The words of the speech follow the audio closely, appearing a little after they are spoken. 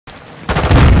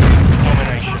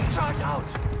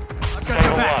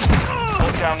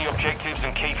down the objectives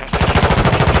and keep them secure.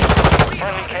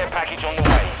 Friendly care package on the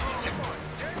way.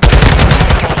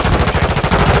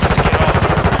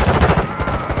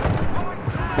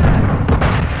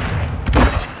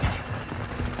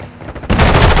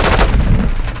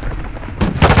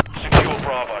 Secure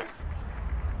Bravo.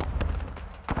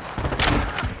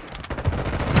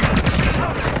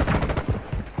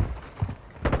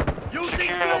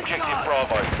 Securing objective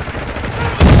Bravo.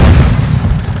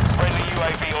 Friendly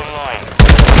UAV online.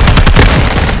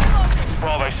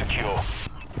 Bravo secure.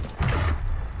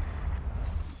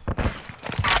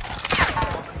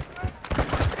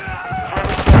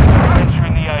 Friendly soldiers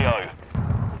entering the AO.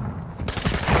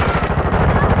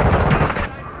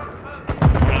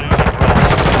 We're losing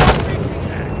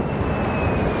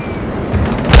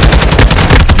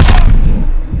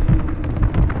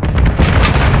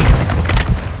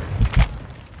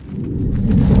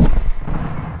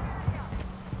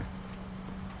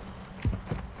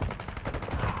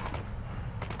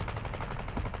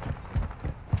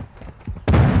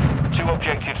Two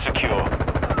objectives secure.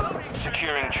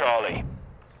 Securing Charlie.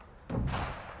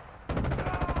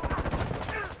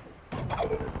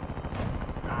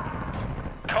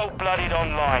 Cold-blooded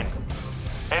online.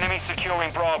 Enemy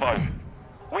securing Bravo.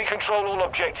 We control all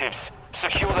objectives.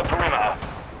 Secure the perimeter.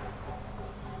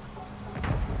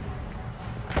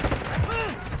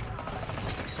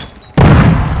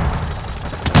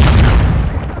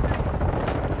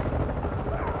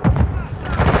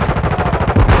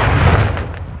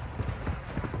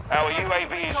 Our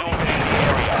UAV is orbiting the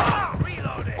area.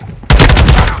 Reloading.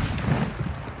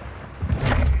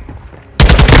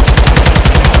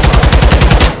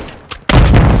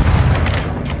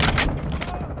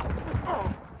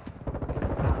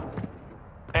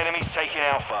 Enemies taking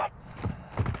Alpha.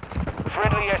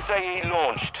 Friendly SAE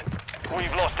launched.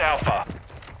 We've lost Alpha.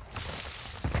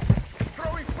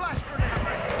 Throwing flash grenade.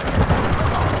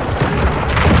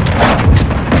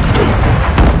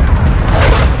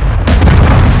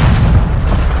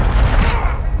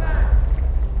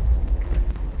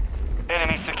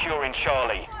 Securing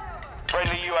Charlie.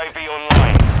 Friendly UAV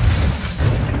online.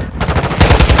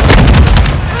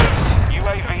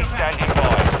 UAV standing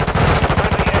by.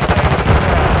 Friendly SAE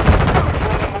down.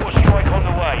 Friendly more strike on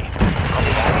the way.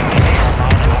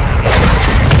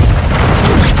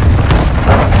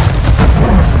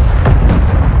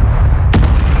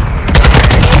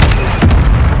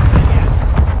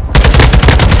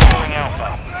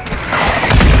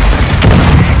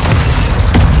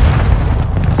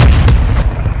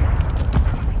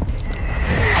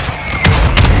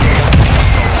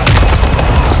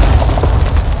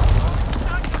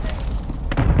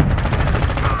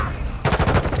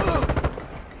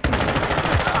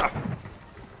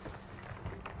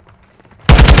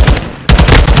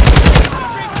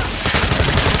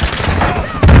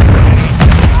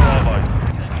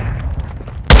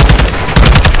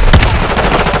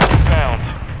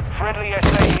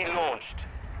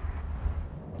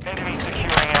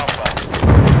 Securing Alpha.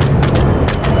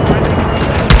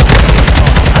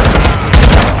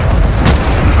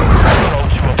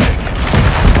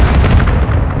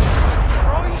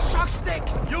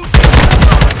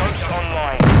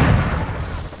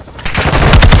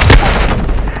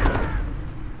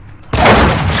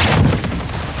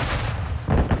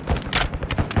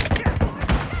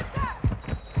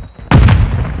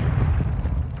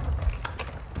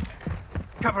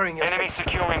 Enemy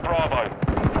securing Bravo.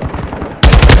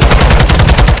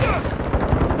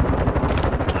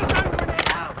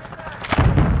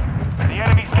 The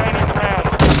enemy's gaining ground.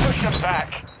 Push them back.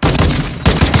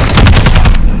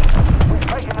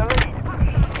 Taking the lead.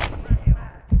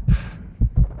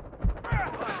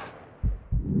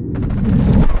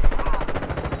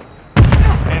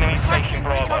 Enemy taking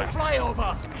Bravo.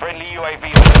 Friendly UAV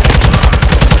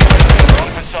on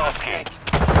the tasking.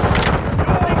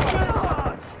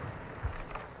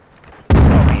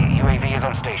 UAV is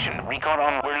on station. Recon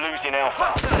on. We're losing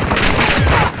Alpha.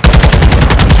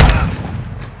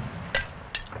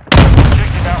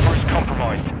 Objective Alpha is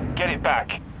compromised. Get it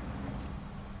back.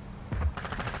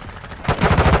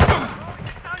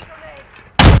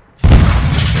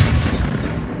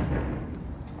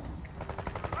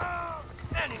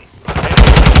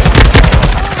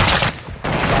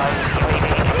 UAV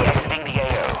exiting the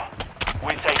AO.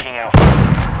 We're taking Alpha.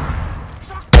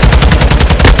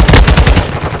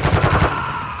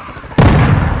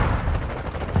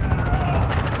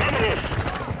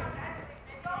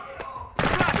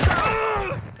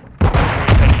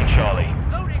 Charlie.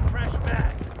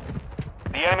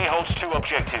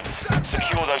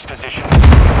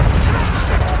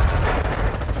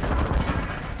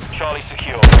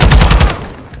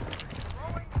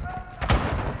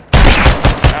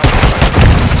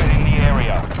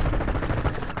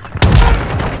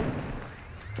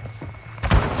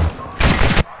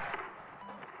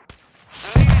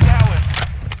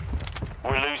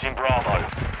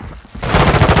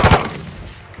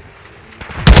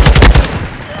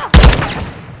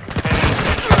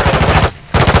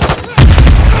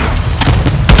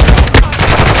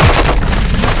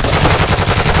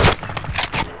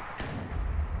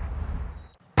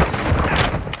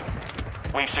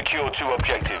 Secure 2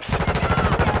 objectives.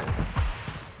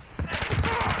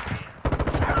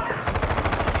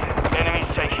 Enemies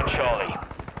taking Charlie.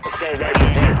 They're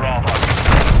losing Bravo.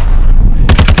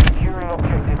 Securing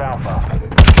objective Alpha.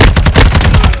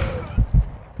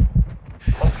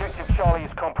 Objective Charlie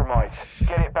is compromised.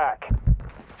 Get it back.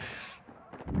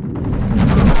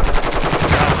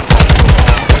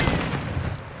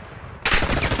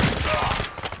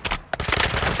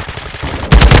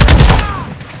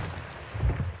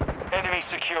 Enemy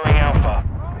securing Alpha.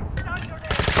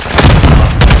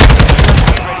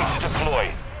 Ready to deploy.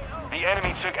 The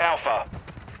enemy took Alpha.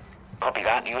 Copy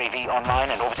that. UAV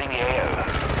online and orbiting the AO.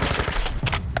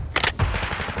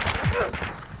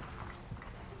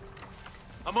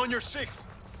 I'm on your 6.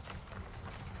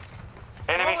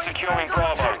 Enemy securing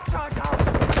Bravo.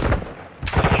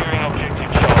 Securing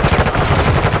objective Charlie.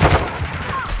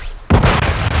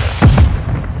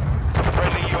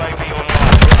 Friendly UAV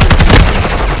online.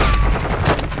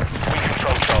 We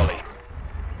control Charlie.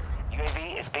 UAV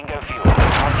is bingo fuel.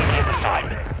 Marking near the time.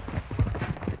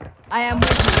 I am with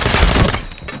you.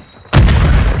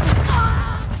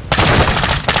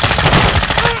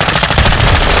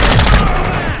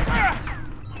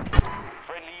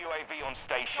 Friendly UAV on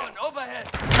station. Overhead.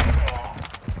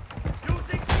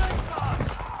 Using flamethrower.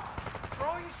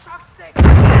 Throwing shock stick. On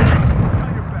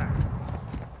your back.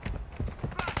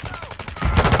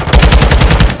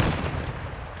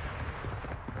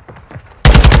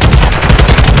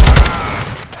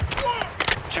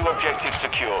 2 objectives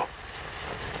secure.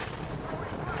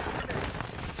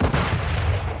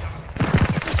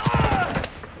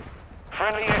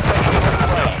 Friendly SAE on the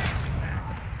way.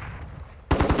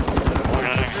 We're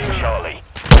losing Charlie.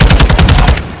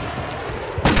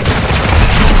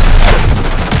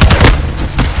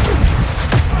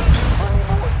 Friendly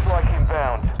mortar strike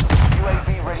inbound. UAV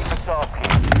ready for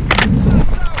tasking.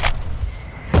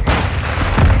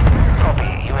 Copy.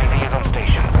 UAV is on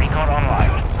station. Recon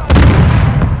online.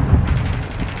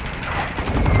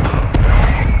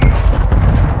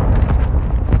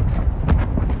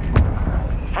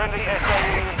 Friendly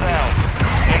SAE inbound.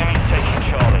 Enemies taking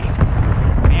Charlie.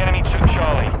 The enemy took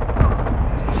Charlie.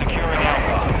 Securing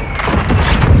Alpha.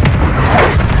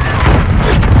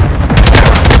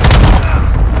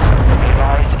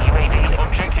 Advised UAV.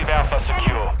 Objective Alpha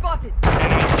secure. Spotted.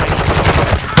 Enemies taking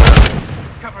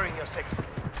Charlie. Covering your 6.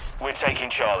 We're taking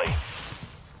Charlie.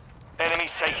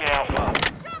 Enemies taking Alpha.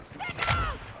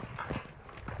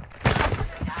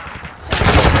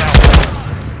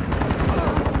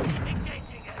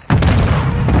 Engaging it.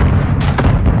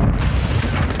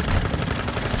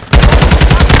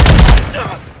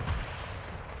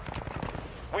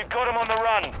 We've got him on the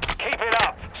run. Keep it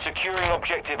up. Securing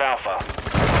objective Alpha.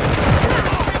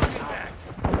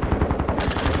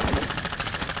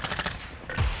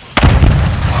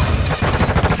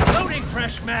 Loading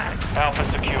fresh mag. Alpha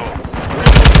secure.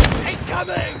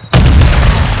 Incoming.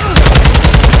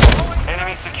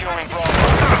 Enemy securing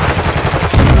Bravo.